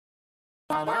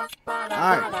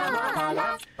Alright.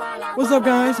 What's up,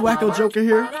 guys? Wacko Joker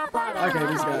here. Okay,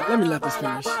 this guy. Let me let this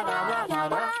finish. This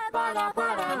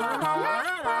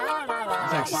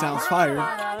actually sounds fire.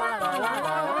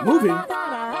 Movie.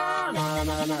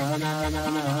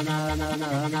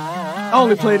 I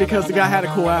only played it because the guy had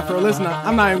a cool afro. Listen,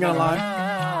 I'm not even gonna lie.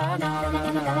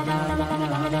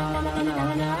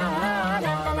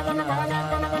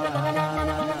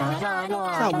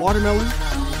 Is that watermelon?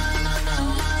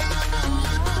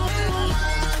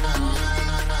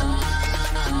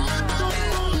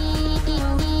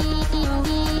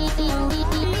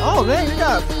 Oh, dang, you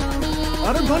got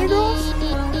other bunny girls?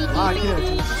 I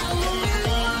can't.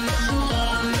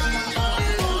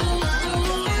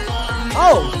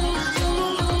 Oh!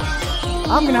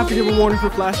 I'm gonna have to give a warning for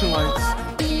flashing lights.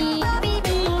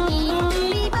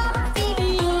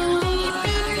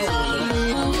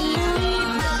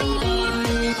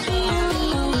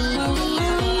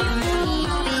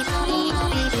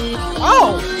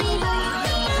 Oh!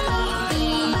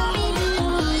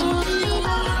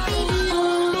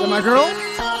 Is that my girl?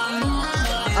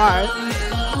 Alright.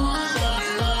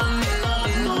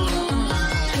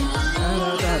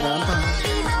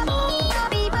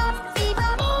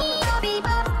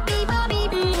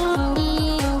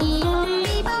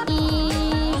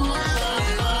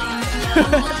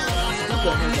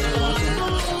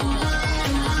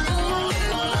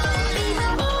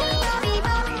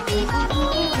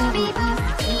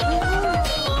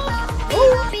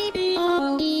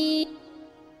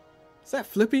 Is that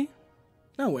Flippy?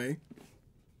 No way.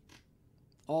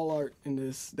 All art in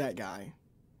that guy.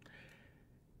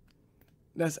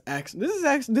 That's actually,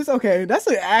 okay. That's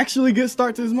an actually good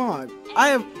start to this mod. I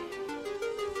have,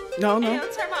 no. Hey,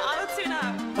 don't turn my auto-tune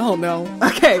up. Oh no.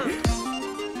 Okay.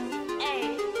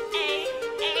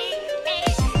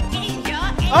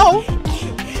 Oh.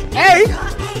 Hey.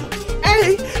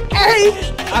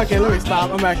 Okay, let me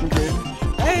stop. I'm acting good.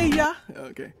 Hey, yeah.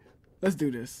 Okay. Let's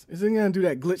do this. Is it gonna do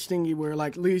that glitch thingy where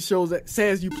like Lee shows that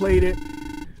says you played it,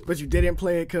 but you didn't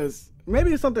play it because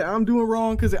maybe it's something I'm doing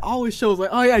wrong because it always shows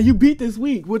like, oh yeah, you beat this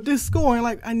week with this score, and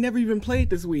like I never even played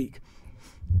this week.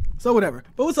 So whatever.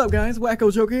 But what's up, guys?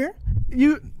 Wacko Joker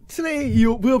here. Today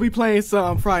you will be playing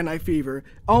some Friday Night Fever.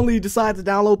 Only decided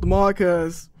to download the mod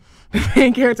because the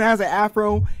main character has an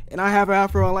afro and I have an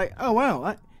afro. I'm like, oh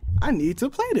wow, I need to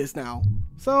play this now.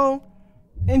 So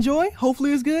enjoy.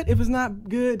 Hopefully it's good. If it's not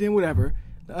good, then whatever.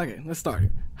 Okay, let's start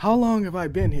it. How long have I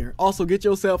been here? Also, get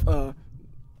yourself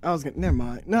never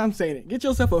mind. No, I'm saying it. Get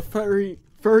yourself a furry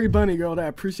bunny girl that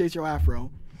appreciates your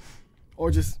afro. Or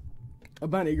just a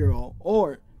bunny girl.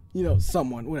 Or, you know,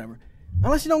 someone, whatever.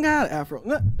 Unless you don't got an afro.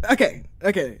 No, okay.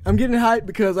 I'm getting hyped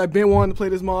because I've been wanting to play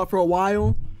this mod for a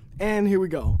while. And here we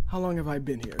go. How long have I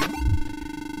been here?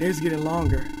 It's getting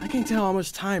longer. I can't tell how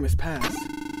much time has passed.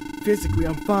 Physically,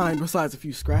 I'm fine besides a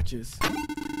few scratches.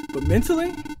 But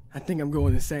mentally, I think I'm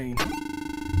going insane.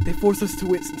 They force us to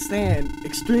withstand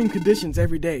extreme conditions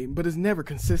every day, but it's never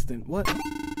consistent. What?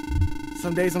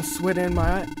 Some days I'm sweating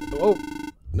my eye. Oh,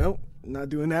 no, not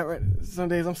doing that right. Some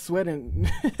days I'm sweating.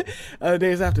 Other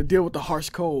days I have to deal with the harsh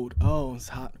cold. Oh, it's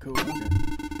hot, cold. Okay.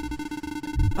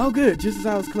 Oh, good. Just as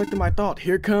I was collecting my thought,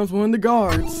 here comes one of the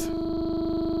guards.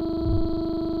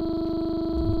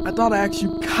 I thought I asked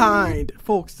you kind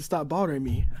folks to stop bothering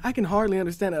me. I can hardly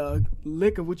understand a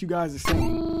lick of what you guys are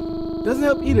saying. Doesn't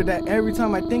help either that every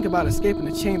time I think about escaping,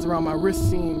 the chains around my wrists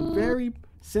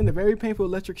send a very painful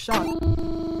electric shock.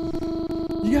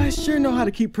 You guys sure know how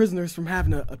to keep prisoners from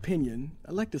having an opinion.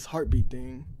 I like this heartbeat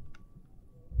thing.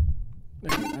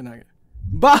 Okay, I know it.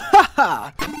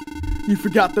 Bah! You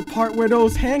forgot the part where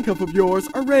those handcuffs of yours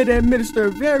are ready to administer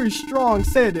a very strong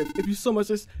sedative if you so much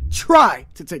as try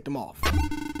to take them off.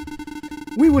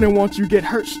 We wouldn't want you to get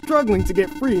hurt struggling to get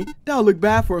free. That'll look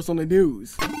bad for us on the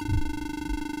news.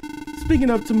 Speaking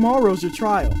of, tomorrow's your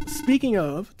trial,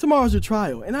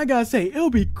 and I gotta say, it'll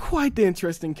be quite the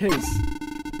interesting case.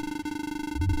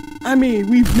 I mean,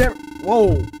 we've never,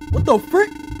 whoa, what the frick?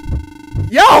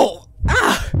 Yo!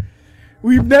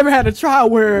 We've never had a trial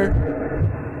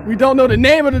where we don't know the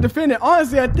name of the defendant.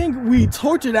 Honestly, I think we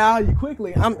tortured out you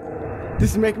quickly.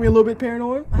 This is making me a little bit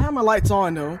paranoid. I have my lights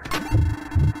on though.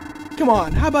 Come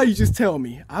on, how about you just tell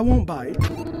me? I won't bite.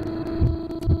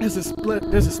 There's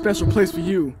a special place for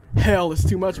you. Hell is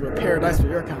too much of a paradise for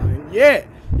your kind. Yeah.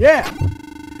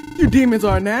 You demons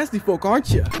are nasty folk, aren't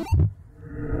you?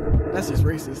 That's just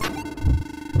racist.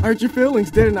 I hurt your feelings,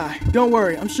 didn't I? Don't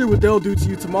worry, I'm sure what they'll do to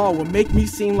you tomorrow will make me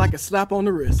seem like a slap on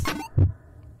the wrist. ...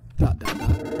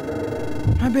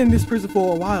 I've been in this prison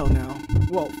for a while now.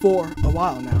 Well, for a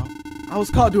while now. I was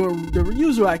caught doing the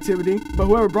usual activity, but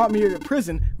whoever brought me here to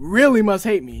prison really must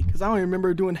hate me, because I don't even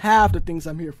remember doing half the things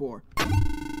I'm here for.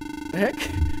 The heck?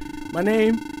 My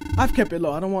name? I've kept it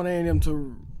low. I don't want any of them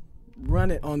to run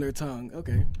it on their tongue.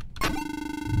 Okay.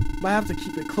 But I have to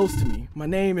keep it close to me. My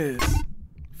name is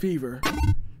Fever.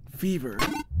 Fever.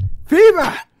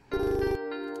 Fever!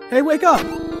 Hey, wake up!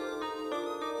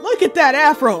 Look at that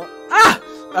afro! Ah!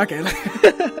 Okay.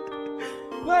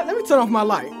 What? Let me turn off my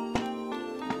light.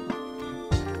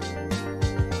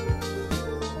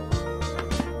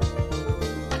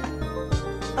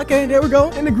 Okay, there we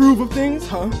go. In the groove of things,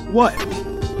 huh? What?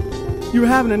 You were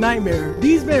having a nightmare.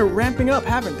 These been ramping up,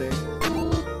 haven't they?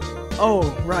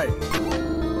 Oh, right.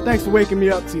 Thanks for waking me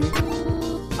up, T.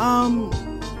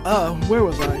 Where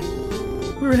was I?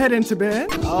 We were heading to bed.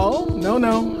 Oh,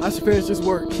 no. I should finish this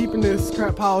work. Keeping this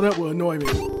crap piled up will annoy me.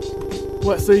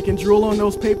 What, so you can drool on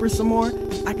those papers some more?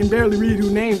 I can barely read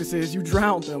who name this is. You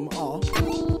drowned them all.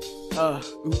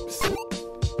 Oops.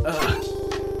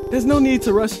 There's no need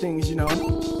to rush things, you know.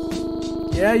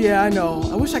 Yeah, I know.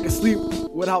 I wish I could sleep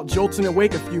without jolting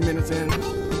awake a few minutes in.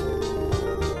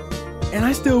 And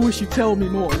I still wish you'd tell me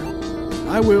more.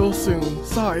 I will soon.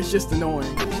 Sorry, it's just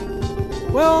annoying.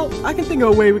 Well, I can think of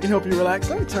a way we can help you relax.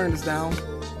 Let me turn this down.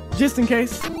 Just in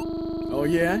case. Oh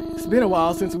yeah, it's been a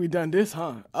while since we've done this,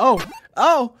 huh? Oh!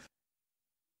 I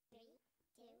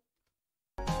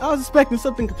was expecting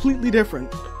something completely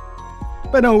different.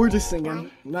 But no, we're just singing.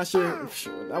 I'm not sure.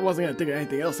 I wasn't gonna think of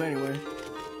anything else anyway.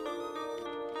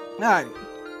 Alright.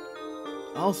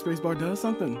 Oh, spacebar does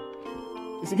something.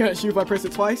 Is he gonna shoot if I press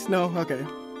it twice? No? Okay.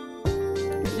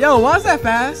 Yo, why is that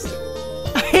fast?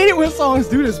 I hate it when songs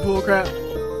do this bullcrap.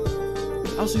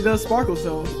 Oh, she does sparkles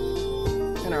though.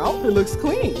 And her outfit looks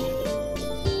clean.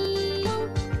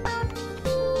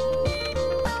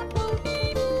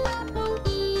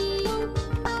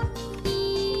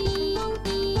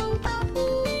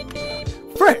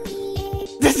 Frick!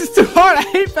 This is too hard. I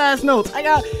hate fast notes.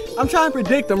 I'm trying to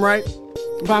predict them, right?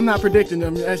 But I'm not predicting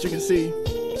them, as you can see.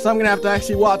 So I'm gonna have to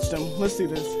actually watch them. Let's see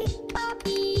this.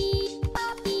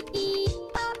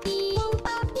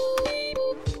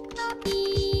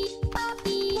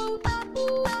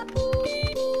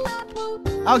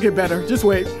 I'll get better. Just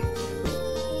wait.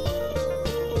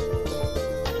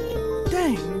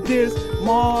 Dang, this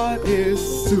mod is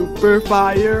super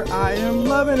fire. I am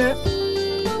loving it.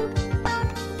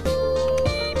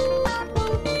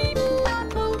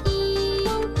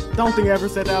 Don't think I ever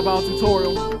said that about a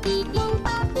tutorial.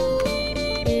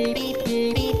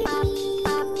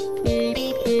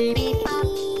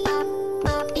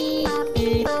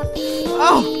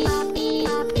 Oh!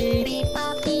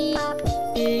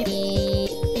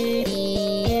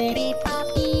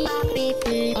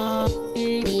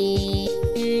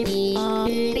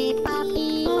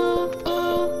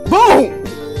 Boom!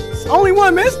 It's only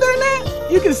one miss during that?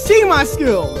 You can see my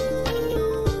skill.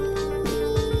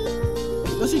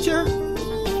 Does he cheer? I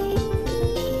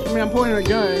mean, I'm pointing a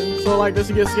gun, so like, does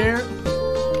he get scared?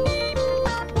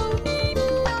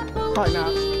 Probably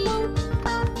not.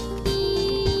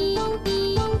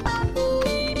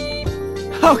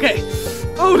 Okay.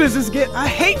 Oh, does this get? I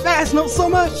hate fast notes so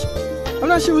much. I'm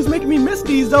not sure what's making me miss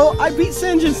these though. I beat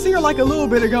Singe and Seer like a little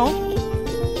bit ago.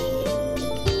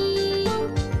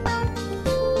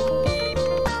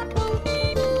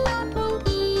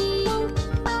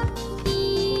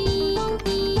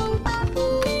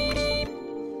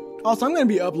 Also, I'm going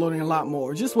to be uploading a lot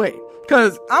more. Just wait.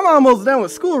 Because I'm almost done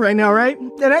with school right now, right?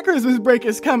 And that Christmas break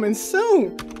is coming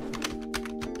soon.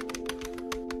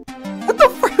 What the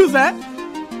frick was that?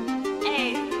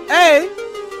 Hey. Hey.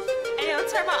 Hey, yo,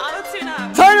 turn my auto-tune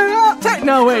up. Turn it up.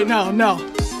 No, wait, no.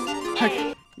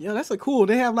 Hey. Yo, that's a cool.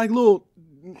 They have like little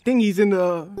thingies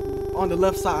on the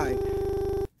left side.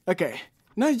 Okay.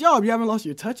 Nice job. You haven't lost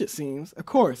your touch, it seems. Of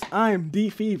course, I'm D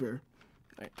Fever.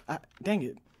 Dang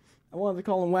it. I wanted to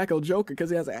call him Wacko Joker because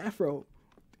he has an afro.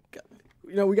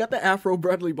 You know, we got the afro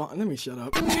brotherly bond. Let me shut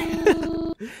up.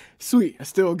 Sweet, I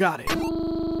still got it.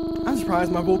 I'm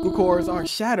surprised my vocal cords aren't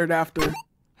shattered after.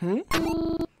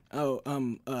 Oh,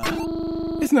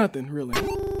 it's nothing, really.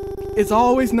 It's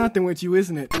always nothing with you,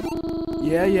 isn't it?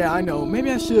 Yeah, I know. Maybe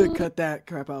I should cut that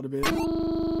crap out a bit.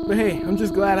 But hey, I'm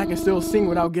just glad I can still sing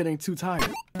without getting too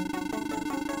tired.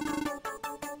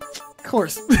 Of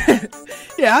course.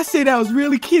 Yeah, I say that was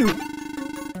really cute.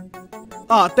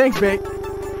 Aw, thanks, babe.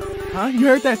 Huh? You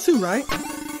heard that too, right?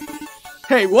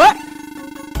 Hey, what?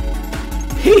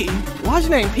 P? Why's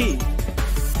your name P?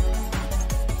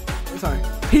 Sorry.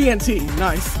 P and T.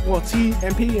 Nice. Well, T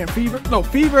and P and Fever. No,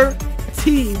 Fever,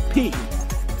 T, P.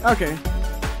 Okay.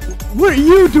 What are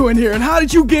you doing here and how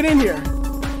did you get in here?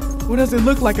 What does it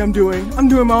look like I'm doing? I'm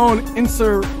doing my own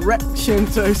insurrection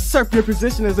to usurp your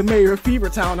position as the mayor of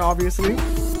Fevertown, obviously.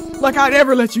 Like I'd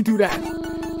ever let you do that.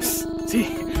 See,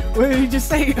 what did he just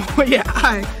say? Well, yeah,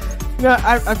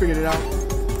 I figured it out.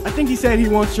 I think he said he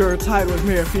wants your title as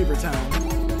mayor of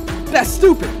Fevertown. That's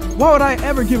stupid. Why would I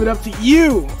ever give it up to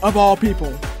you, of all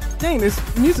people? Dang, this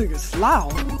music is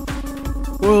loud.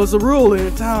 Well, it's a rule in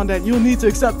the town that you'll need to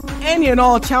accept any and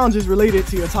all challenges related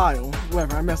to your title.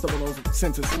 Whatever, I messed up on those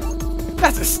sentences.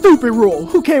 That's a stupid rule.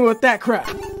 Who came up with that crap?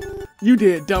 You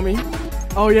did, dummy.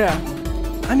 Oh yeah,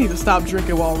 I need to stop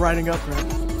drinking while writing up crap.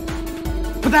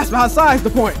 But that's besides the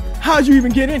point. How'd you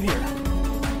even get in here?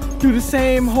 Through the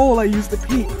same hole I used to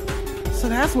peep. So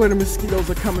that's where the mosquitoes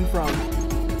are coming from.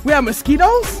 We have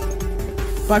mosquitoes?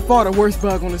 By far the worst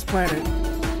bug on this planet.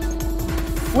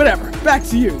 Whatever, back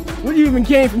to you. What do you even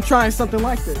gain from trying something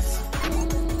like this?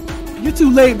 You're too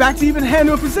laid back to even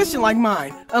handle a position like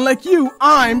mine. Unlike you,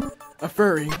 I'm a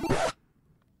furry.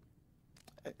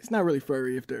 It's not really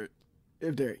furry if they're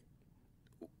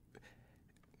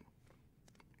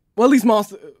well, at least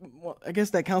monster. Well, I guess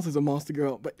that counts as a monster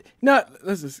girl. But no,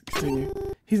 let's just continue.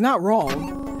 He's not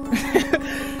wrong.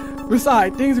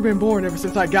 Besides, things have been boring ever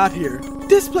since I got here.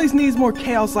 This place needs more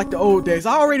chaos like the old days.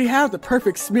 I already have the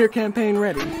perfect smear campaign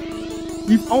ready.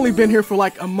 You've only been here for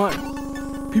like a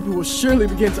month. People will surely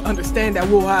begin to understand that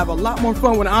we'll have a lot more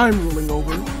fun when I'm ruling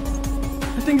over.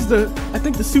 I think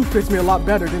the suit fits me a lot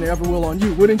better than it ever will on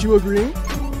you. Wouldn't you agree?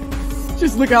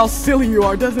 Just look how silly you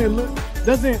are.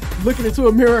 Doesn't looking into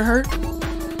a mirror hurt?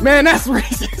 Man, that's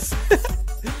racist.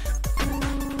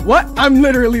 What? I'm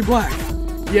literally black.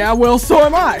 Yeah, well, so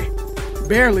am I.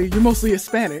 Barely. You're mostly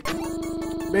Hispanic.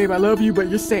 Babe, I love you, but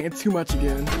you're saying too much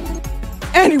again.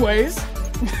 Anyways.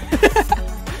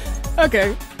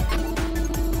 Okay.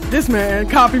 This man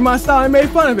copied my style and made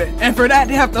fun of it. And for that,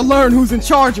 they have to learn who's in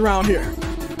charge around here.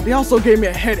 They also gave me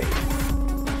a headache.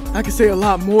 I could say a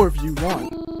lot more if you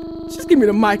want. Just give me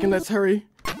the mic and let's hurry.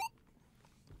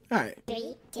 Alright.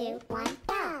 3, 2, 1,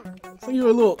 go! So you're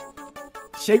a little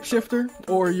shapeshifter?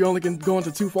 Or you only can go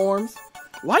into 2 forms?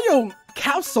 Why your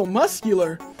couch so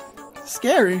muscular?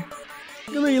 Scary.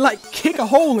 You really like kick a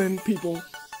hole in people.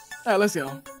 Alright, let's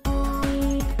go.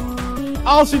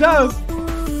 Oh, she does!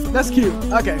 That's cute.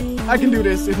 Okay, I can do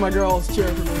this if my girl's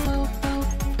cheering for me.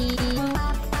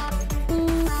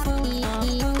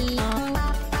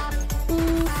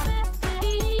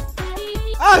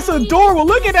 Ah, it's adorable.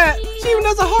 Look at that. She even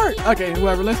does a heart. Okay,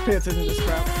 whatever. Let's pay attention to this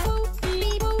crap.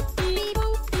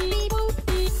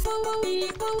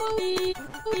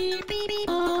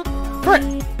 Frick.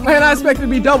 Man, I expect it to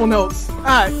be double notes.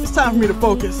 Alright, it's time for me to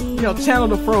focus. You know, channel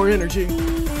the fro energy.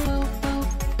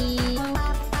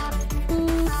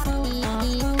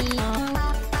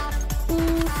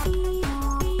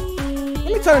 Let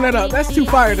me turn that up. That's too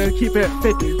fire to keep it at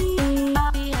 50.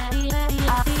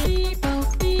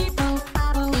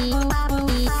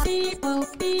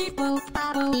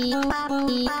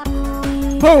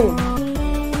 Boom!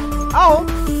 Oh!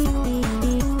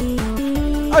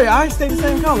 Oh yeah, I stay the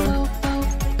same color.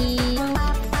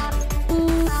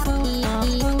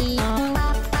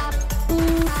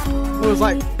 It was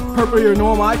like purple your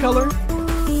normal eye color.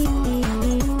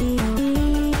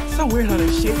 It's so weird how they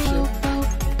shapeshift.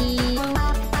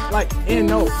 Like in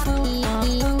notes.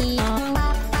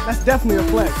 That's definitely a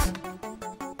flex.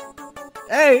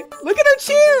 Hey, look at her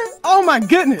cheer! Oh my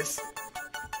goodness!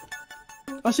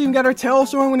 Oh, she even got her tail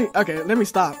showing when he... Okay, let me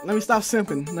stop. Let me stop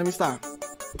simping. Let me stop.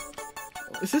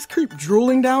 Is this creep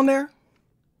drooling down there?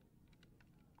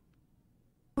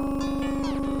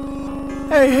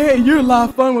 Hey, you're a lot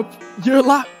of fun with... You're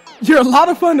a lot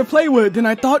of fun to play with than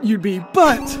I thought you'd be,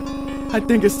 but I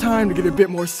think it's time to get a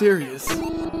bit more serious.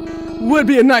 Would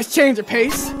be a nice change of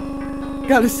pace.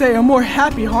 Gotta say, I'm more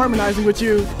happy harmonizing with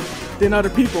you than other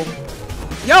people.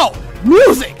 Yo,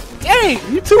 music! Dang,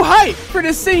 you too hype for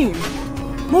this scene.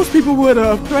 Most people would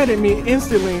have threatened me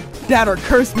instantly, that or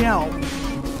cursed me out.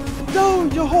 Though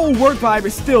your whole work vibe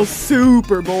is still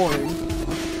super boring.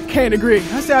 Can't agree.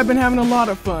 I say I've been having a lot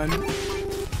of fun.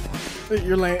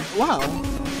 You're lame. Wow.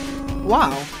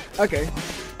 Wow. Okay.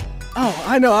 Oh,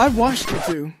 I know. I've watched you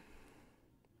too.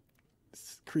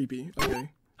 It's creepy. Okay.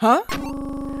 Huh?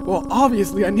 Well,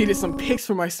 obviously I needed some pics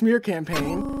for my smear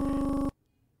campaign.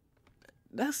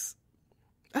 That's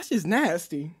just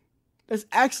nasty. That's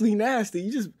actually nasty.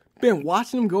 You just been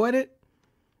watching them go at it?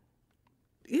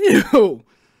 Ew.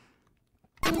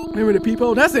 Remember the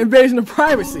people? That's an invasion of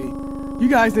privacy. You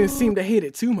guys didn't seem to hate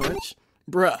it too much.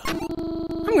 Bruh.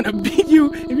 I'm gonna beat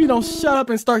you if you don't shut up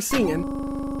and start singing.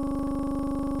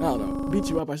 I don't know. Beat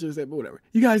you up, I should have said, but whatever.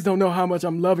 You guys don't know how much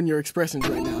I'm loving your expressions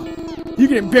right now. You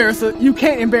can embarrass us. You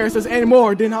can't embarrass us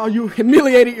anymore than how you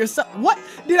humiliated yourself. What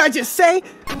did I just say?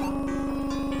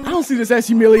 I don't see this as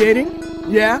humiliating.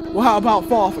 Yeah? Well, how about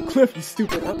fall off a cliff, you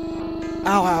stupid?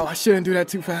 Ow, I shouldn't do that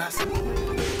too fast.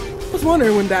 I was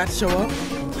wondering when that'd show up.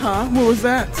 Huh? What was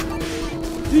that?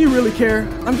 Do you really care?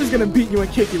 I'm just gonna beat you and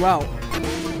kick you out.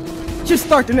 Just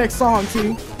start the next song,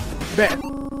 T. Bet.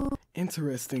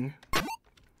 Interesting.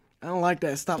 I don't like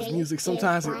that it stops music.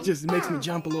 Sometimes it just makes me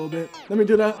jump a little bit. Let me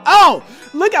do that. Oh!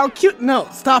 Look how cute. No,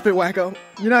 stop it, Wacko.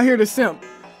 You're not here to simp.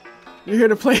 You're here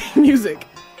to play music.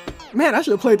 Man, I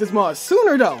should have played this mod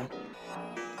sooner, though.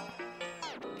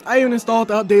 I even installed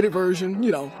the updated version,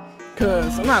 you know,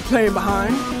 because I'm not playing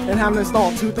behind and having to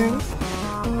install 2 things.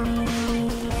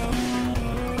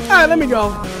 Alright, let me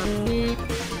go.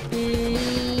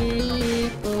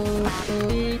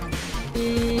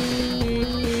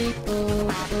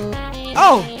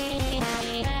 Oh!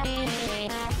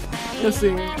 Let's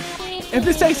see. If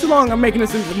this takes too long, I'm making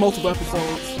this into multiple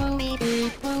episodes.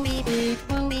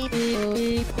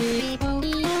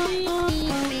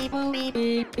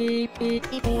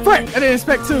 Frank, I didn't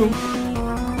expect to.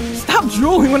 Stop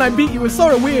drooling when I beat you. It's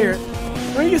sort of weird.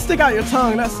 When you can stick out your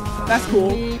tongue, that's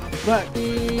cool. But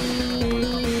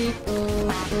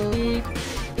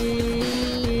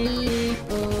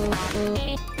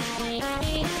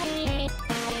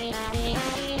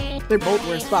they both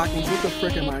wear stockings. What the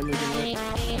frick am I looking at?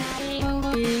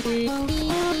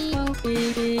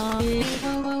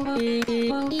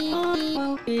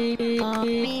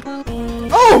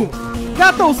 Oh!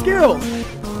 Got those skills!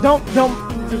 Don't.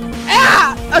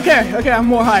 Ah! Okay, I'm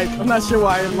more hyped. I'm not sure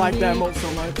why I like that emote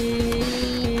so much.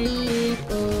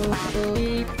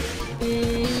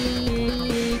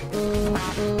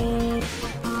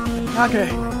 Okay.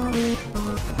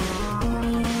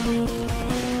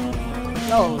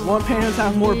 Oh, one pants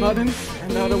have more buttons,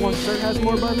 and the other one shirt has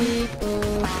more buttons.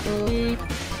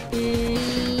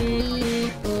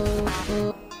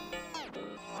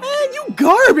 Man, you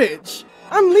garbage!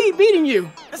 I'm lead beating you.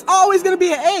 It's always gonna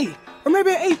be an A, or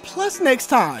maybe an A+ next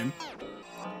time.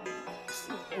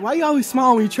 Why you always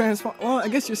smile when you transform? Well, I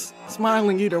guess you're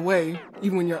smiling either way,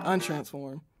 even when you're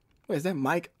untransformed. Wait, is that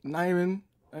Mike? Not even.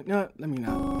 No, let me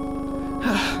know.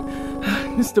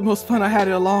 This is the most fun I had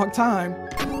in a long time.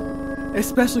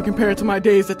 Especially compared to my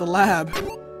days at the lab.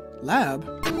 Lab?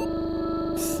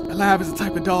 A lab is a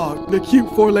type of dog. The cute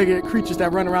 4-legged creatures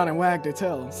that run around and wag their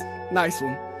tails. Nice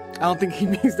one. I don't think he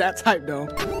means that type though.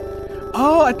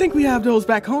 Oh, I think we have those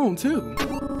back home too.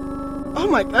 Oh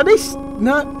my, are they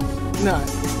not?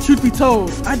 Truth be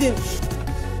told, I didn't.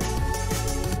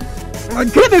 Oh my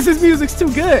goodness, this music's too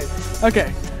good.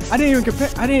 Okay, I didn't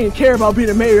even care about being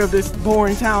the mayor of this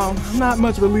boring town. I'm not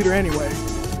much of a leader anyway.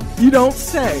 You don't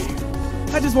say.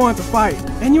 I just wanted to fight,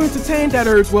 and you entertained that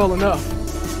urge well enough.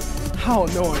 How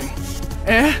annoying.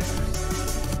 Eh?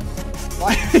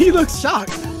 Why? He looks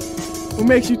shocked. What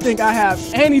makes you think I have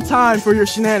any time for your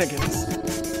shenanigans?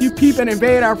 You peep and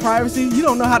invade our privacy, you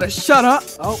don't know how to shut up.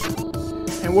 Oh,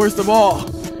 and worst of all,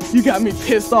 you got me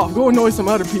pissed off. Go annoy some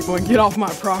other people and get off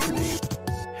my property.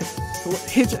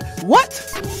 What?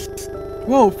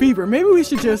 Whoa, Fever, maybe we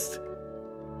should just...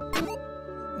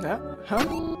 Huh?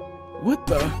 What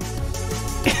the?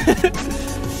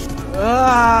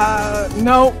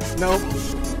 Nope.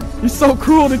 You're so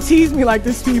cruel to tease me like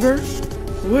this, Fever.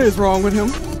 What is wrong with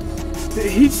him? Did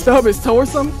he stub his toe or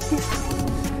something?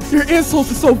 Your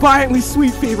insult is so violently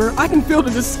sweet, Fever. I can feel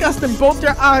the disgust in both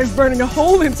your eyes burning a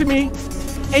hole into me.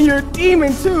 And you're a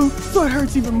demon too, so it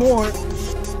hurts even more.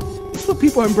 That's what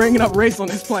people are bringing up race on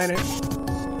this planet.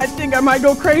 I think I might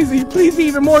go crazy. Please be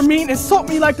even more mean and insult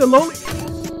me like the lowly...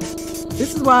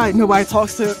 This is why nobody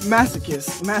talks to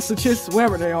masochists,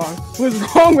 whoever they are. What's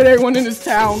wrong with everyone in this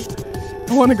town?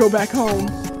 I want to go back home.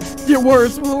 Your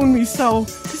words wound me so.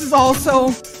 This is all so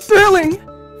thrilling.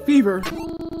 Fever.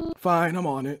 Fine, I'm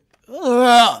on it.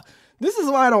 Ugh. This is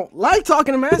why I don't like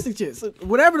talking to masochists.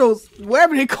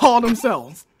 Whatever they call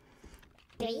themselves.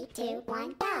 3, 2,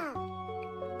 1,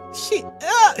 go.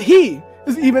 He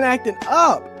is even acting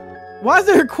up. Why is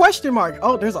there a question mark?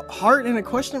 Oh, there's a heart and a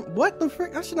question. What the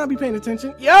frick? I should not be paying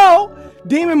attention. Yo!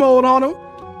 Demon mode on him.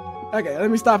 Okay, let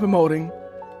me stop emoting.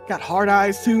 Got hard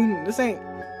eyes too. This ain't...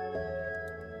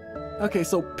 Okay,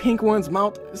 so pink one's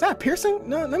mouth. Is that piercing?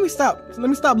 No, let me stop. Let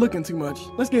me stop looking too much.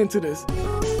 Let's get into this.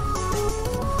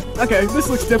 Okay, this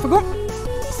looks difficult.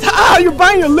 Ah, you're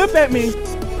biting your lip at me.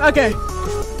 Okay,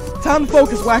 time to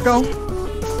focus, Wacko.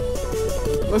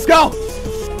 Let's go.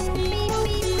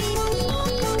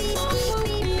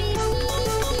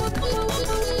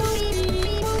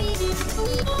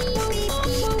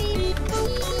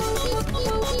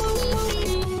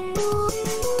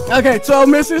 Okay, 12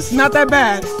 misses. Not that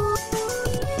bad.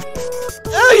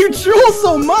 Oh, you drool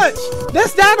so much.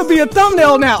 That'll be a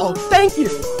thumbnail now. Thank you.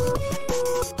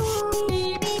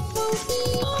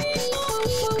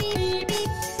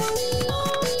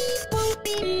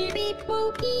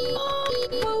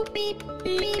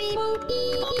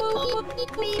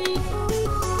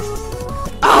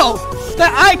 Oh,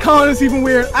 that icon is even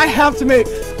weird. I have to make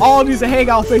all these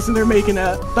Ahegaoing faces they're making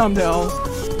a thumbnail.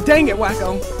 Dang it,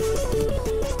 Wacko.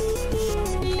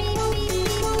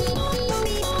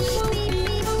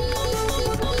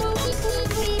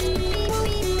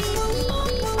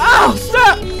 Oh,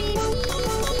 stop!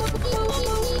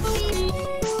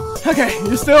 Okay,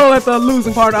 you're still at the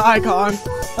losing part of the icon.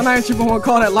 I'm not even want to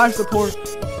call that life support.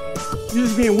 You're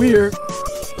just being weird.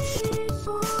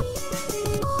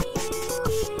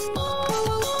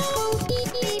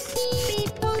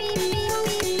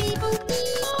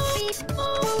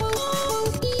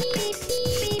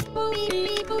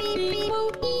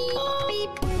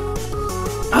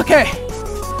 Okay.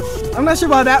 I'm not sure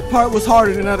why that part was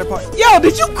harder than the other part. Yo,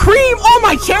 did you cream on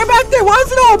my chair back there? Why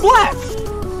is it all black?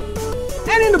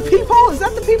 And in the peephole? Is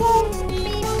that the peephole?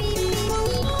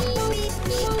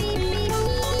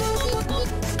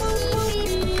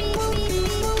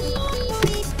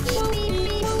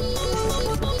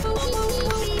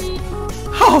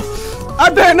 Oh, I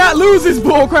better not lose this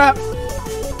bullcrap.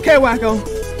 Okay, Wacko,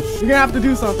 you're gonna have to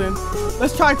do something.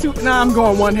 Let's try two. Nah, I'm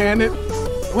going one-handed.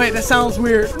 Wait, that sounds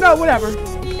weird. No, whatever.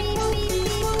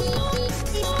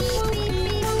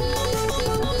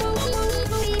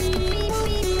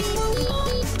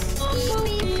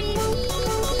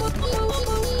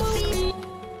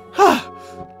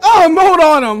 Oh, mode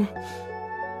on them.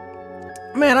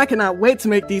 Man, I cannot wait to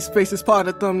make these faces part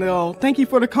of the thumbnail. Thank you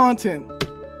for the content.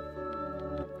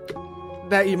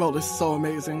 That emote is so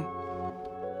amazing.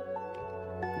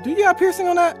 Do you got piercing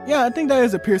on that? Yeah, I think that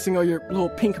is a piercing on your little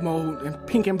pink mode and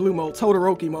pink and blue mode,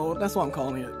 Todoroki mode. That's what I'm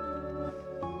calling it.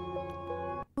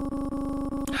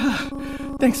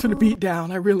 Thanks for the beat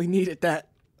down. I really needed that.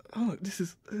 Oh, this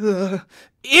is ew.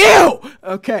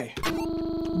 Okay,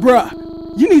 bruh,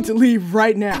 you need to leave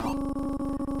right now.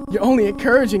 You're only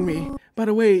encouraging me. By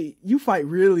the way, you fight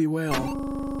really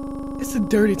well. It's a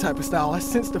dirty type of style. I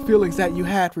sense the feelings that you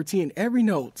had for T in every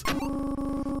note.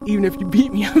 Even if you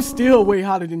beat me, I'm still way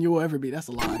hotter than you'll ever be. That's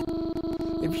a lie.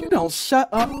 If you don't shut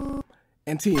up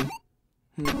and team,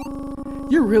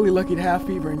 you're really lucky to have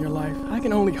fever in your life. I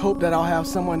can only hope that I'll have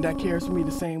someone that cares for me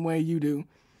the same way you do.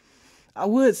 I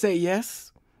would say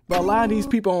yes, but a lot of these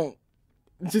people,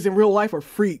 just in real life, are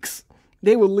freaks.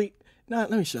 They will leave. Nah,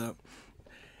 let me shut up.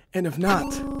 And if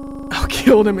not, I'll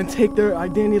kill them and take their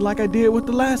identity like I did with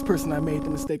the last person I made the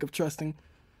mistake of trusting.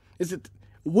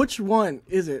 Which one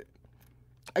is it?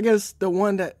 I guess the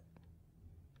one that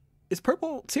is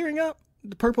purple tearing up,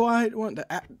 the purple-eyed one,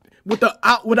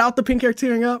 without the pink hair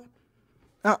tearing up.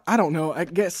 I don't know. I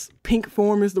guess pink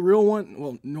form is the real one,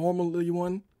 well, normally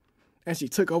one, and she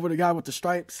took over the guy with the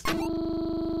stripes.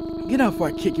 Get out before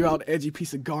I kick you out, edgy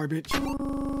piece of garbage.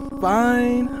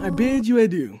 Fine, I bid you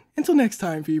adieu. Until next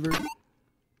time, Fever.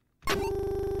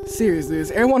 Seriously,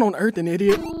 is everyone on Earth an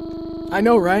idiot? I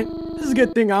know, right? This is a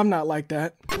good thing I'm not like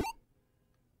that.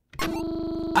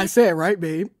 I said right,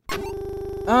 babe.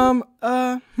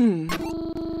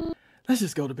 Let's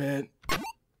just go to bed.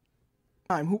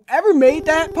 Whoever made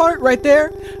that part right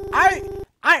there,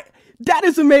 that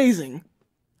is amazing.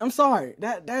 I'm sorry.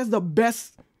 That is the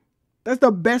best. That's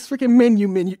the best freaking menu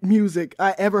music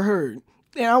I ever heard,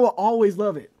 and I will always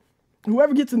love it.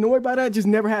 Whoever gets annoyed by that just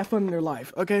never had fun in their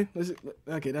life. Okay,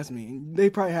 okay, that's mean. They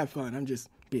probably have fun. I'm just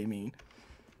being mean.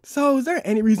 So, is there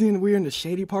any reason we're in the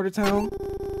shady part of town?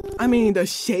 I mean, the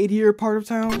shadier part of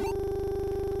town?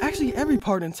 Actually, every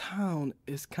part in town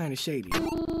is kind of shady.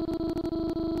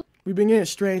 We've been getting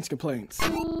strange complaints.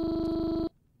 I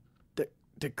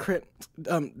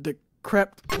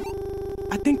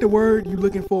think the word you're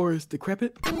looking for is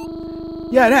decrepit.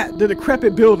 Yeah, the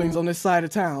decrepit buildings on this side of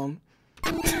town.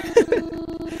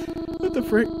 What the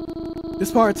frick?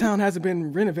 This part of town hasn't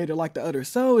been renovated like the others,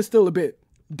 so it's still a bit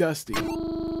dusty.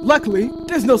 Luckily,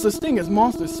 there's no such thing as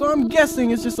monsters, so I'm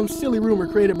guessing it's just some silly rumor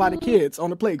created by the kids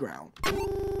on the playground.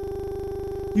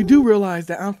 You do realize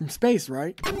that I'm from space,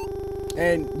 right?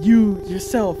 And you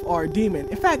yourself are a demon.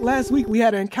 In fact, last week we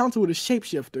had an encounter with a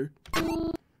shapeshifter.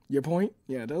 Your point?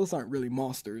 Yeah, those aren't really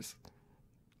monsters.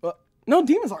 Well, no,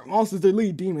 demons aren't monsters, they're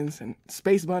lead demons, and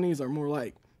space bunnies are more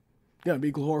like gonna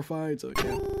be glorified, so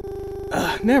yeah.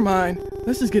 Never mind.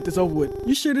 Let's just get this over with.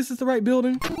 You sure this is the right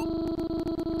building?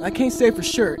 I can't say for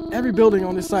sure. Every building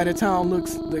on this side of town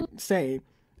looks the same.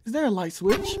 Is there a light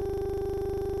switch?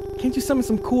 Can't you summon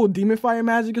some cool demon fire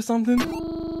magic or something?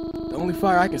 The only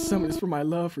fire I can summon is for my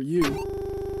love for you.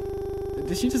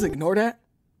 Did she just ignore that?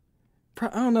 I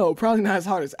don't know, probably not as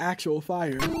hard as actual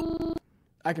fire.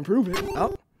 I can prove it.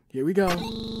 Oh, here we go.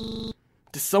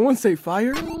 Did someone say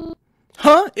fire?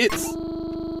 Huh?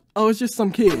 Oh, it's just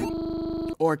some kid.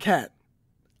 Or a cat.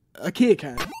 A kid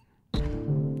cat.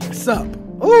 Sup?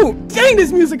 Ooh, dang,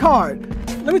 this music hard.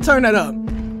 Let me turn that up.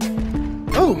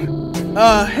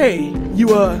 Oh, hey, you,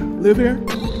 live here?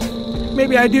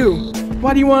 Maybe I do.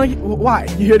 Why?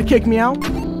 You here to kick me out?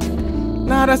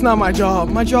 Nah, that's not my job.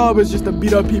 My job is just to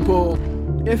beat up people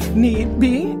if need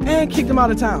be and kick them out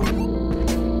of town.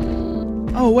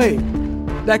 Oh, wait.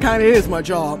 That kinda is my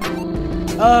job.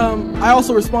 I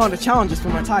also respond to challenges for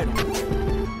my title.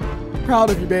 Proud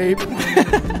of you, babe.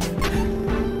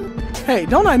 Hey,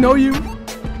 don't I know you?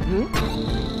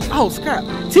 Oh, scrap.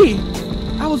 T,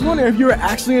 I was wondering if you were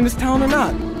actually in this town or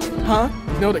not. Huh?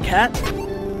 You know the cat?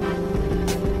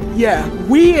 Yeah,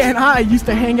 we and I used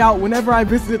to hang out whenever I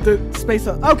visited the space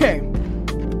hub. Okay.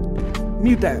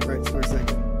 Mute that right for a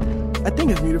second. I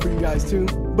think it's muted for you guys too.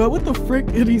 But what the frick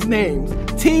are these names?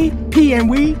 T, P, and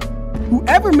we?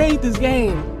 Whoever made this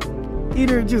game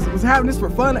either just was having this for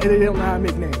fun or they don't know how to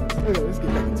make names. Okay, let's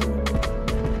get back into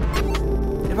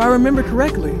it. If I remember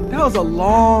correctly, that was a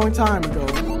long time ago.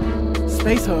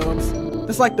 Space hubs.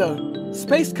 That's like the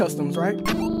space customs, right?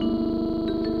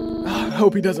 I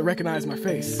hope he doesn't recognize my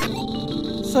face.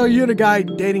 So you're the guy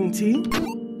dating T?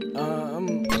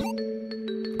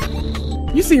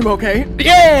 You seem okay.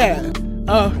 Yeah!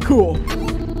 Cool.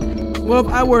 Well,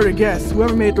 if I were to guess,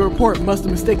 whoever made the report must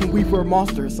have mistaken we for a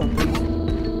monster or something.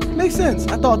 Makes sense.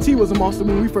 I thought T was a monster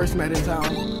when we first met in town.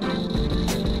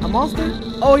 A monster?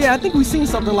 Oh yeah, I think we've seen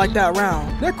something like that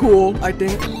around. They're cool, I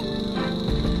think.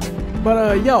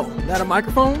 But yo, that a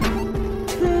microphone?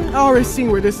 I already seen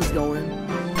where this is going.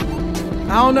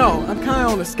 I don't know, I'm kinda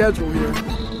on a schedule here.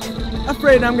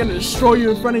 Afraid I'm gonna destroy you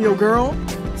in front of your girl?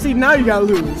 See, now you gotta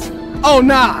lose. Oh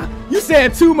nah, you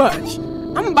said too much.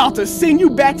 I'm about to send you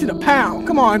back to the pound.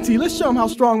 Come on, T, let's show him how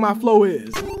strong my flow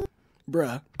is.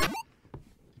 Bruh.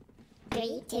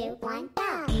 3, 2, 1,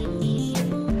 go!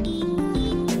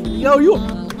 Yo,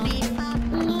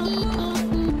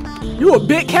 you a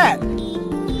big cat.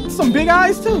 Some big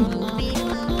eyes too.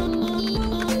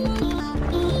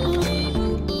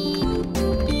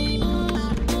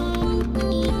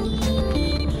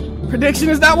 Prediction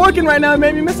is not working right now. It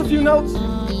made me miss a few notes.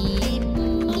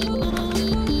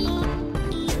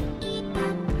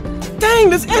 Dang,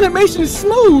 this animation is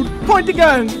smooth. Point the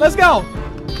gun. Let's go.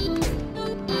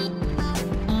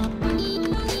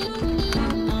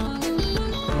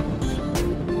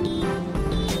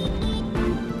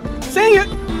 Sing it.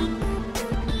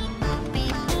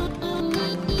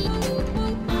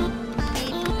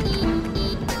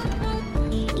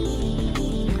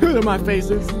 Look at my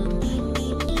faces.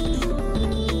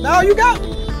 Now you got.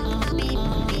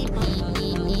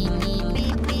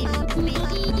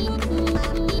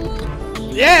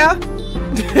 Yeah.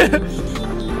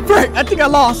 Frick, I think I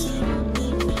lost.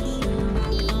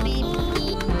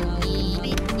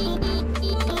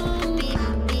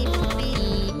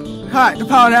 Alright, the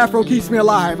powered afro keeps me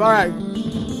alive. Alright.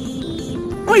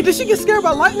 Wait, did she get scared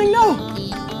by lightning? No.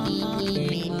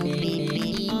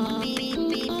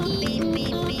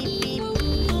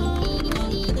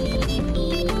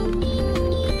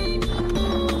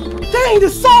 Dang,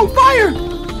 this song fire!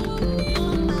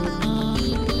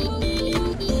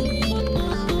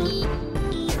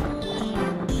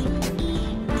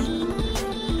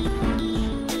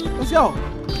 Let's go.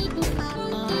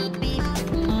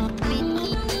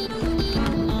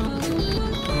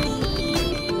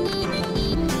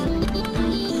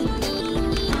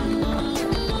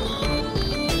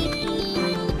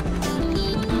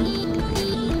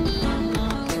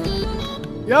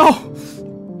 Yo!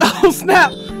 Oh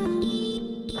snap!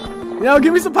 Yo,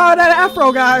 give me some power of that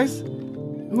afro, guys.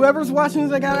 Whoever's watching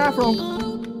this, I got an afro.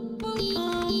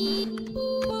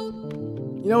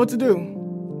 You know what to do.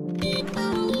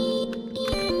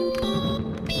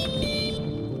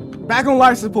 Back on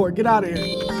life support. Get out of here.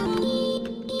 Yo,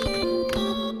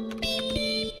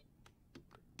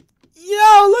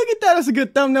 look at that. That's a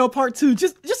good thumbnail part too.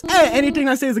 Just add anything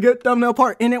I say is a good thumbnail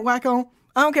part in it, Wacko.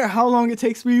 I don't care how long it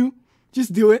takes for you.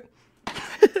 Just do it.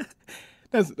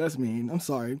 That's mean. I'm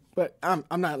sorry, but I'm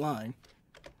not lying.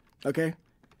 Okay,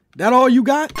 that all you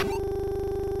got?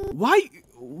 Why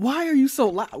are you so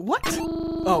loud? What?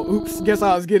 Oh, oops. Guess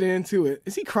I was getting into it.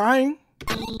 Is he crying?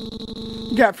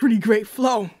 You got pretty great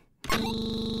flow.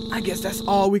 I guess that's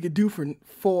all we could do for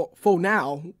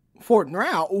now. For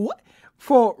now? What?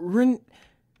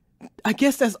 I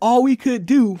guess that's all we could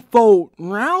do. Fold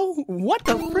round? What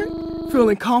the frick?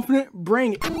 Feeling confident,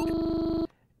 bring it.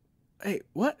 Hey,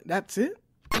 what? That's it?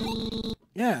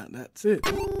 Yeah, that's it.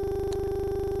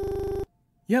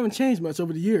 You haven't changed much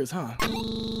over the years, huh?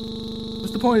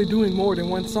 What's the point of doing more than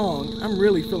one song? I'm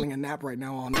really feeling a nap right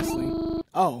now, honestly.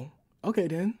 Oh, okay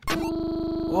then.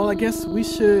 Well, I guess we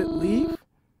should leave?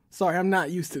 Sorry, I'm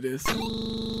not used to this.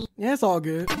 Yeah, it's all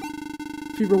good.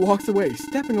 Fever walks away,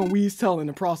 stepping on Wee's tail in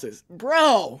the process.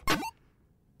 Bro!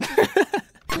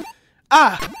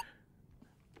 Ah!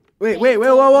 Wait,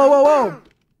 whoa.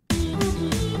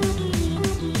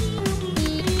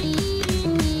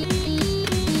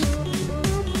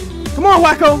 Come on,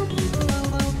 Wacko!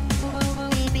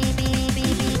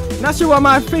 Not sure why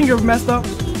my finger messed up.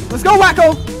 Let's go,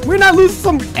 Wacko! We're not losing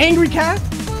some angry cat.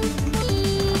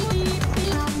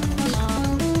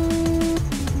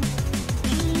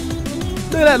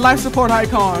 Look at that life support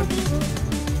icon.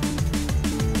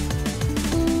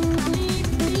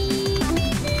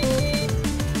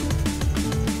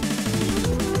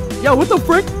 Yo, what the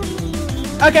frick?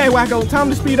 Okay, Wacko, time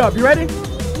to speed up. You ready?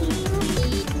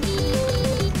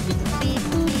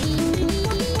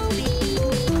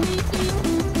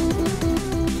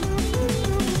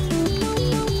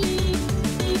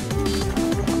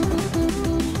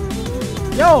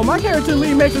 Yo, my character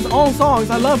Lee makes his own songs.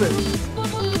 I love it.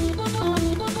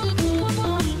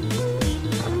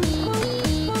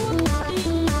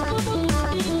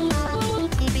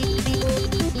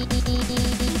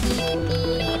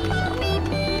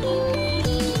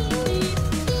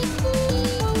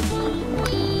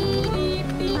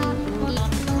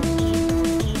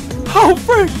 Oh,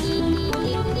 frick!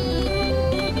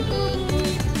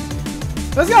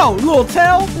 Let's go, little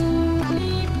tail.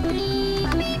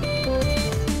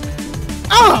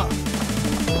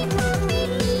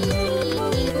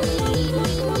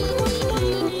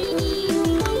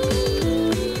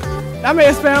 I may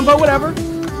have spam, but whatever.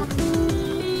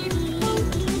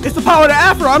 It's the power of the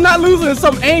afro. I'm not losing to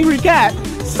some angry cat.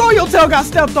 So your tail got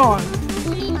stepped on.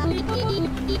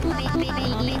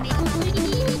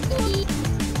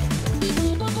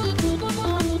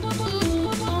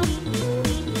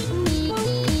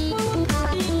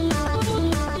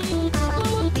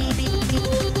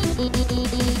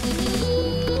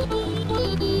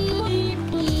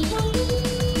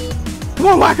 Come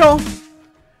on, Wacko!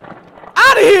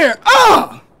 Out of here!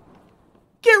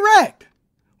 Get wrecked!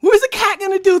 What is a cat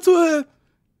gonna do to a...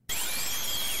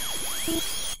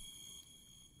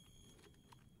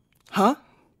 Huh?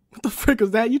 What the frick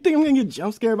was that? You think I'm gonna get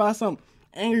jump scared by some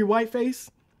angry white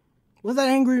face? Was that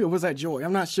angry or was that joy?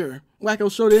 I'm not sure.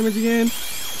 Wacko, show the image again.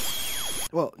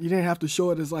 Well, you didn't have to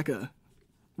show it as like a...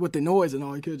 with the noise and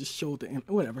all. You could just show it the image.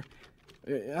 Whatever.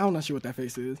 I'm not sure what that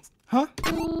face is. Huh?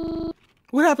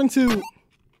 What happened to...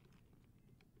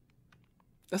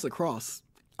 That's a cross.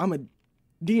 I'm a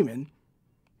demon.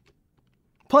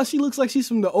 Plus, she looks like she's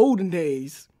from the olden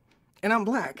days. And I'm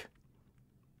black.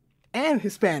 And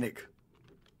Hispanic.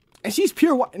 And she's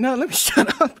pure white. No, let me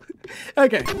shut up.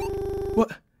 Okay.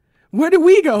 What? Where did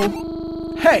we go?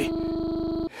 Hey.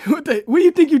 What do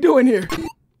you think you're doing here?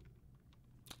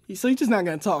 So you're just not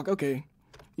gonna talk. Okay.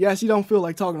 Yeah, she don't feel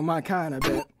like talking to my kind, I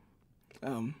bet.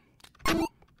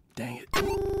 Dang it.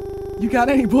 You got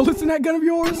any bullets in that gun of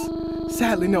yours?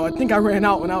 Sadly, no. I think I ran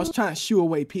out when I was trying to shoo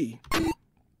away pee.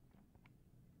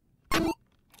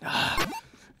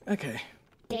 Okay.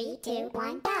 3, 2,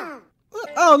 1, go!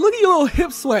 Oh, look at your little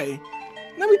hip sway.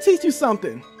 Let me teach you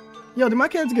something. Yo, did my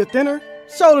character get thinner?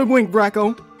 Shoulder wink,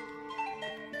 Wacko.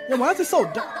 Yo, why is it so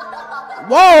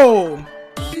Whoa!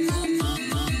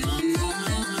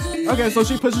 Okay, so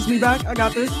she pushes me back. I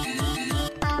got this.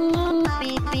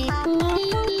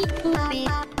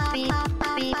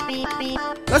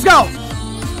 Let's go!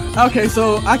 Okay,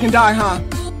 so I can die, huh?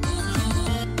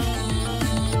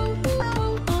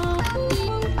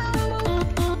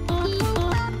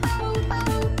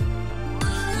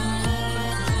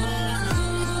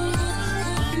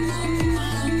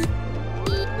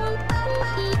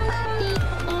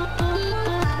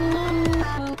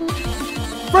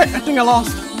 Frick, I think I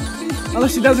lost.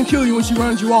 Unless she doesn't kill you when she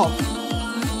runs you off.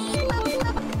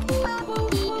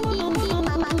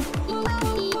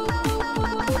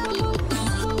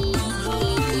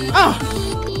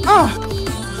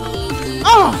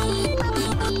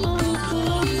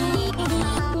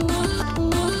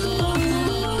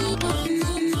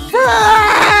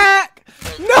 Frick!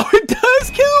 No, it does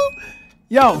kill?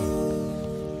 Yo.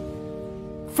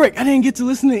 Frick, I didn't get to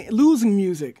listen to losing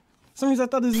music. For some reason I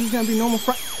thought this was gonna be normal.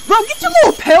 Bro, get your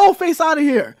little pale face out of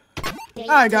here.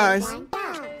 Alright, guys.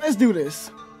 Let's do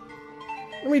this.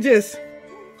 Let me just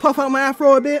puff out my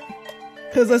afro a bit.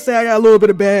 Because let's say I got a little bit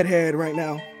of bad head right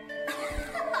now.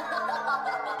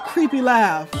 Creepy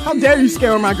laugh. How dare you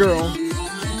scare my girl?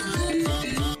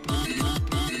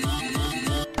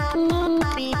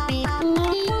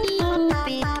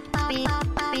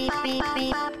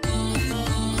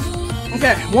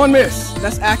 Okay, one miss.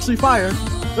 That's actually fire.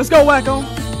 Let's go, Wacko.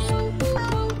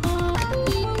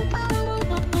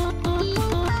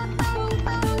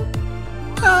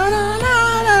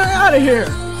 Out of here.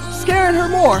 Scaring her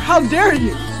more. How dare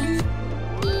you?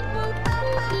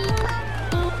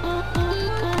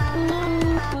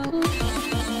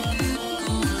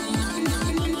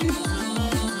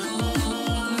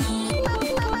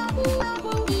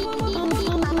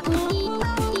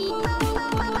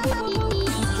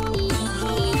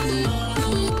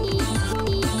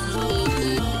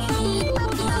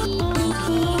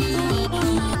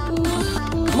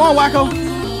 Come on, Wacko.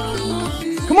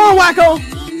 Come on, Wacko.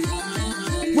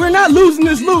 We're not losing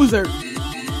this loser.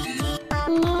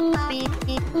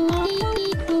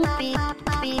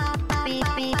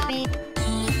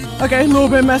 Okay, a little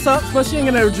bit mess up, but she ain't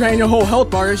gonna drain your whole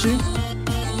health bar, is she?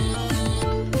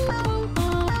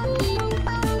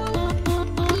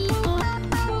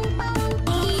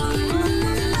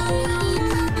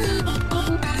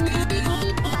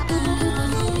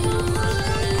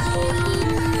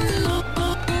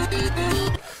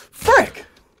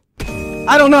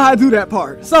 I don't know how to do that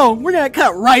part, so we're gonna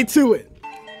cut right to it.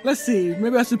 Let's see,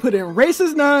 maybe I should put in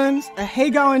racist nuns,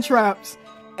 Ahegaoing traps,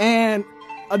 and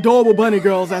adorable bunny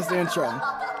girls as the intro,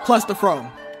 plus the fro.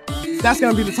 That's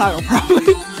gonna be the title,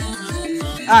 probably.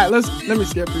 All right, let me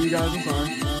skip for you guys. I'm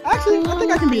sorry. Actually, I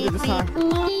think I can beat it this time.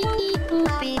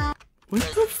 What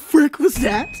the frick was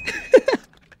that?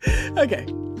 Okay,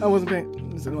 I wasn't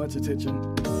paying so much attention.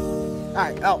 All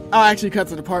right, I'll actually cut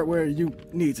to the part where you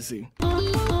need to see.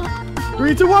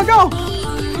 3, 2, 1, go!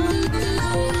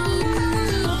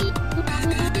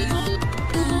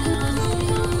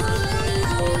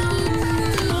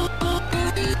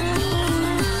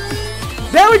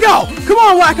 There we go! Come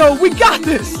on, Wacko! We got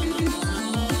this!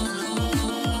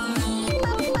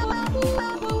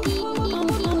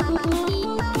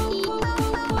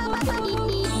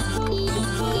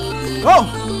 Oh!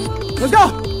 Let's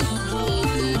go!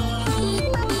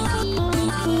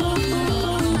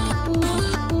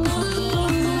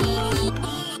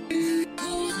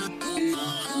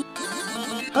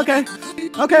 Okay,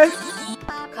 okay.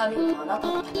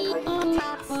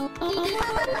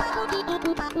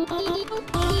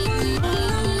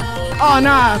 Oh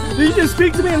nah, did you just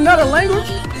speak to me in another language?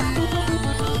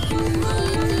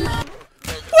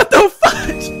 What the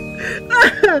fudge?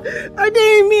 I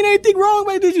didn't mean anything wrong,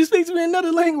 but did you speak to me in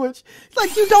another language? It's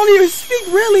like you don't even speak,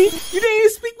 really. You didn't even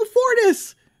speak before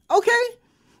this, okay?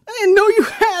 I didn't know you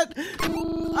had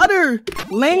other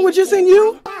languages in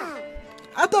you.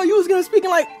 I thought you was gonna speak in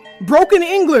like broken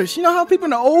English. You know how people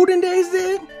in the olden days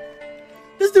did?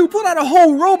 This dude put out a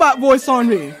whole robot voice on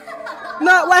me.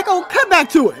 Not like, oh, cut back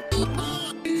to it.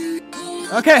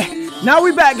 Okay, now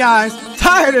we back, guys.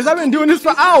 Tired as I've been doing this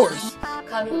for hours. Nah,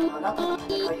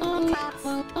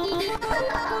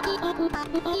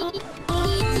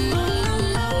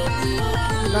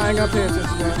 I ain't gonna pay attention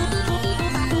to that.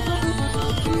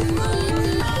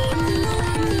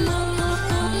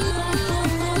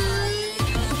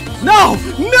 No!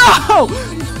 No!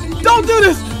 Don't do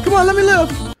this! Come on, let me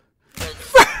live!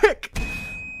 Frick!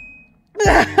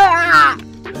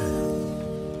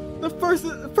 The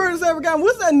furthest I ever got.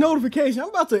 What's that notification? I'm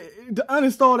about to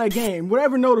uninstall that game.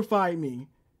 Whatever notified me.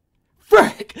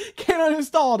 Frick! Can't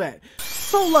uninstall that.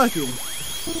 So lucky.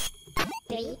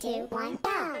 3, 2, 1,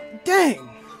 go! Dang!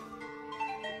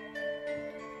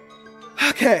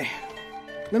 Okay.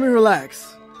 Let me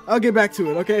relax. I'll get back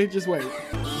to it, okay? Just wait.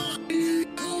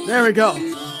 There we go.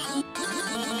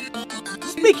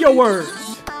 Speak your words.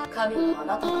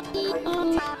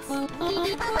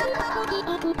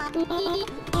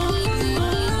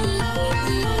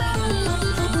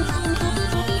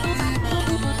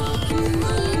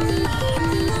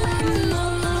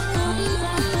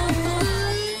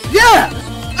 Yeah!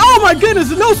 Oh my goodness,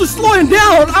 the notes were slowing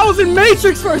down. I was in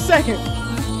Matrix for a second.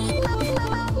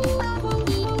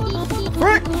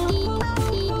 Frick!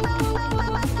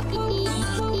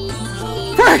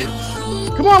 Frick!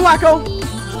 Come on, Wacko!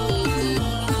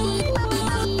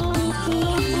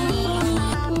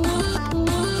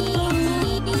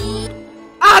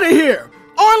 Out of here!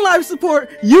 On life support,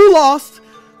 you lost.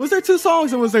 Was there 2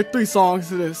 songs or was there 3 songs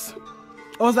to this?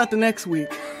 Or was that the next week?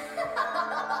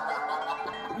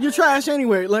 You're trash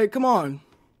anyway, like, come on.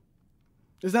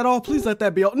 Is that all? Please let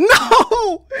that be all. No!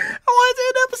 I wanted to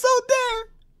end the episode there!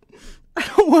 I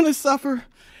don't want to suffer,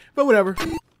 but whatever.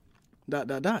 Dot,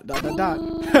 dot, dot, dot, dot, dot.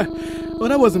 Well,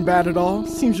 that wasn't bad at all.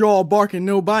 Seems you're all barking,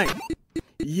 no bite.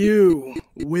 You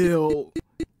will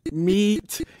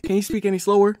meet. Can you speak any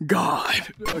slower?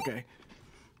 God. Okay.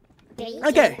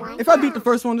 Okay, if I beat the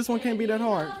first one, this one can't be that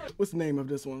hard. What's the name of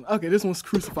this one? Okay, this one's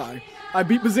Crucified. I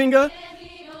beat Bazinga.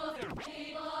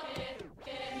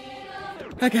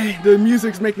 Okay, the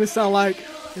music's making it sound like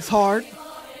it's hard.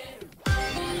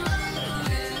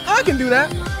 I can do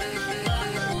that.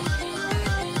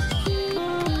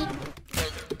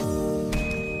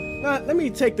 Now, let me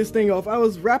take this thing off. I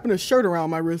was wrapping a shirt around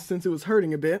my wrist since it was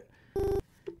hurting a bit.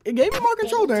 It gave me more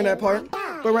control during that part,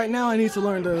 but right now I need to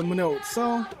learn the notes,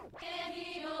 so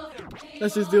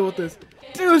let's just deal with this.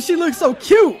 Dude, she looks so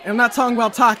cute! I'm not talking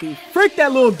about Taki. Freak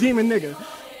that little demon nigga.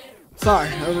 Sorry,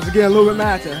 I was getting a little bit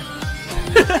mad there.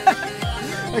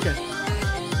 Okay.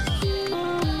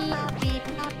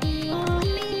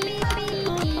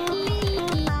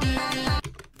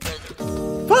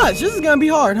 Fudge, this is gonna be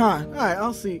hard, huh? Alright,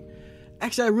 I'll see.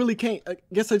 Actually, I really can't. I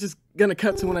guess I'm just gonna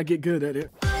cut to when I get good at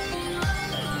it.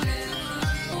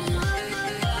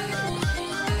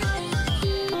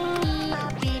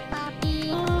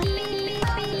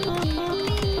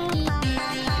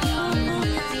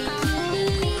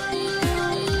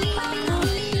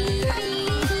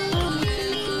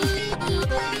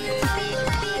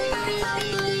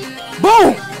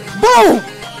 Boom! Boom!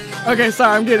 Okay,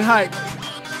 sorry, I'm getting hyped.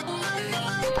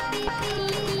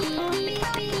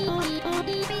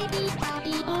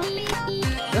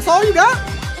 That's all you got?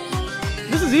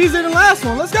 This is easier than the last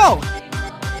one. Let's go!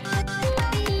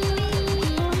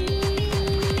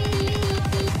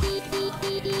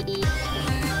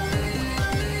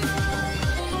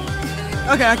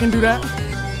 Okay, I can do that.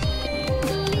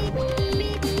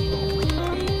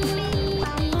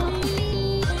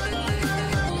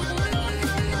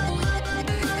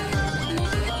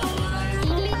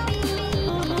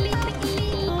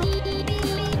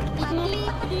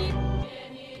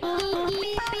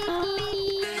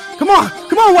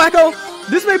 Come on, Wacko!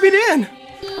 This may be the end!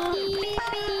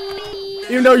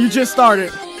 Even though you just started.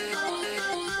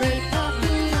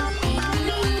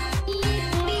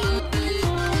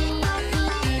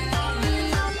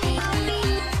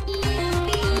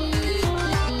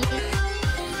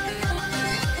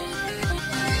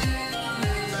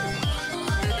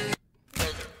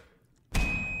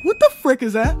 What the frick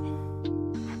is that?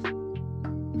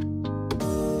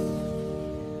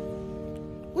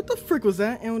 What the frick was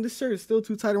that? And this shirt is still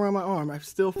too tight around my arm. I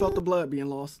still felt the blood being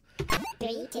lost.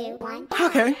 3, 2, 1.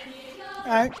 Okay.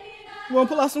 Alright. You wanna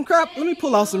pull out some crap? Let me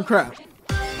pull out some crap.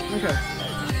 Okay.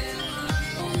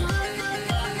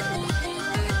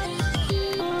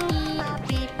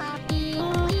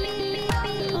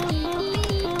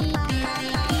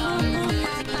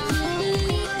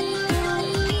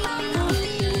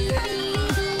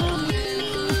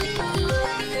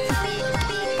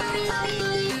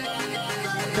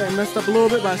 Okay, messed up a little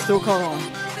bit, but I still caught on.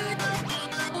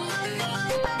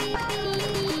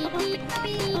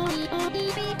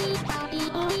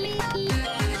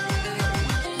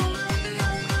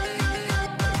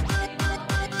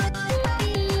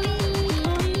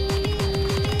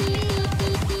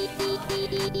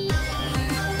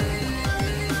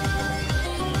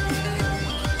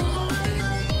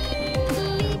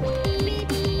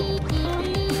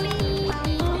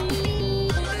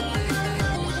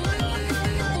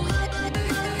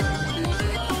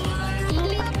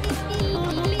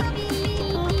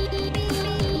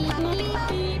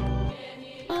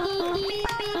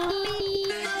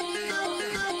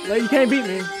 You can't beat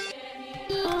me.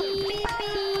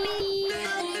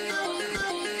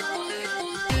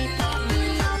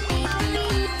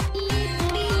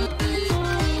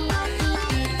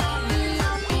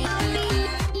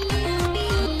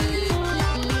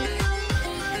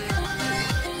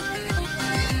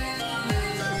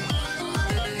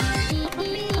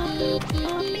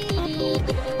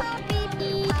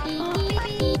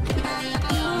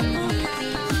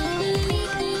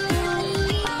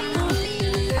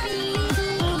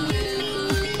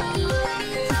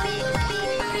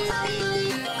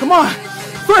 Come on!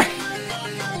 Frick!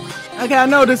 Okay, I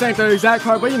know this ain't the exact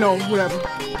part, but you know, whatever.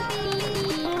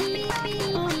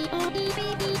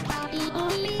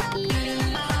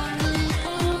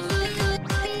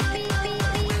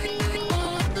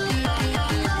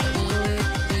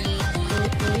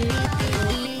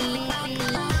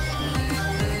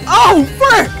 Oh,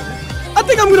 frick! I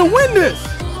think I'm gonna win this!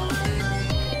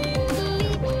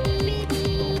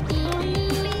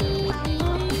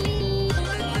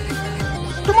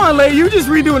 Come on, lady, you just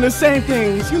redoing the same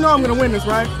things. You know I'm gonna win this,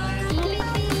 right?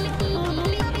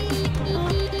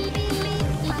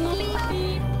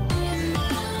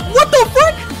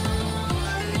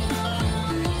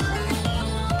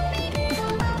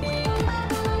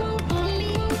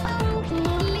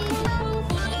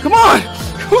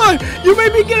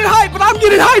 getting hype, but I'm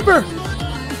getting hyper.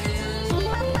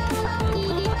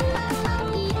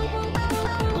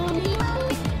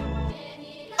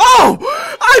 Oh,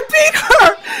 I beat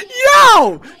her.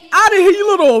 Yo, out of here,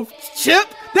 you little chip.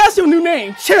 That's your new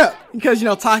name, Chip. Because, you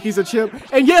know, Taki's a chip.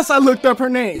 And yes, I looked up her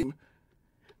name.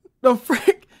 The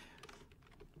frick.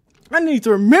 I need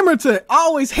to remember to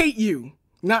always hate you.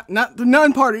 Not the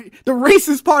nun part, the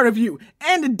racist part of you,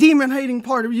 and the demon-hating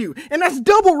part of you. And that's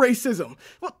double racism.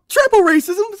 Well, triple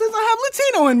racism since I have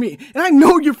Latino in me. And I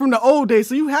know you're from the old days,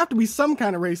 so you have to be some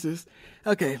kind of racist.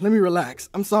 Okay, let me relax.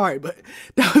 I'm sorry, but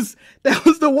that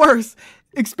was the worst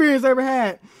experience I ever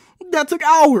had. That took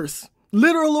hours.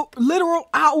 Literal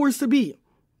hours to beat.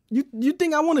 You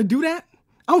think I want to do that?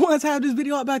 I want to have this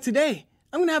video out by today.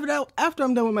 I'm going to have it out after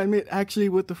I'm done with my mid. Actually,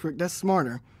 what the frick? That's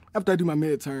smarter. After I do my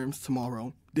midterms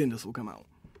tomorrow, then this will come out.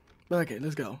 But okay,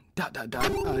 let's go. Out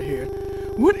of here.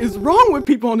 What is wrong with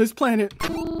people on this planet?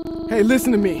 Hey,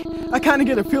 listen to me. I kind of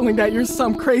get a feeling that you're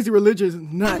some crazy religious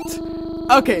nut.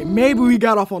 Okay, maybe we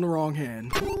got off on the wrong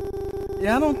hand.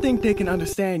 Yeah, I don't think they can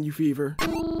understand you, Fever.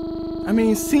 I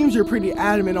mean, seems you're pretty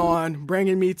adamant on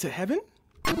bringing me to heaven.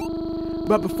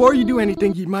 But before you do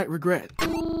anything you might regret,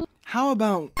 how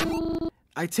about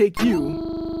I take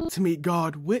you to meet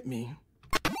God with me?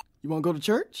 You want to go to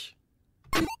church?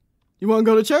 You want to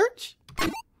go to church?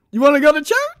 You want to go to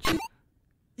church?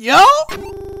 Yo?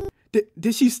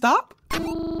 Did she stop?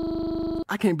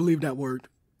 I can't believe that word.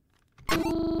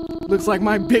 Looks like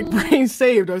my big brain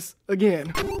saved us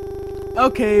again.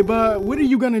 Okay, but what are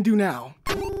you gonna do now?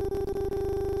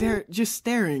 They're just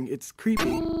staring. It's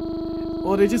creepy.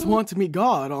 Well, they just want to meet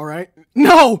God, alright?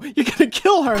 No! You're gonna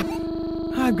kill her!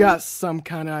 I've got some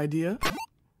kind of idea.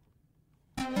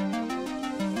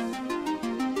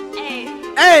 Hey.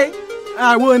 Hey!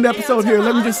 Alright, we'll end the episode here.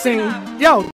 Let me just sing. Yo!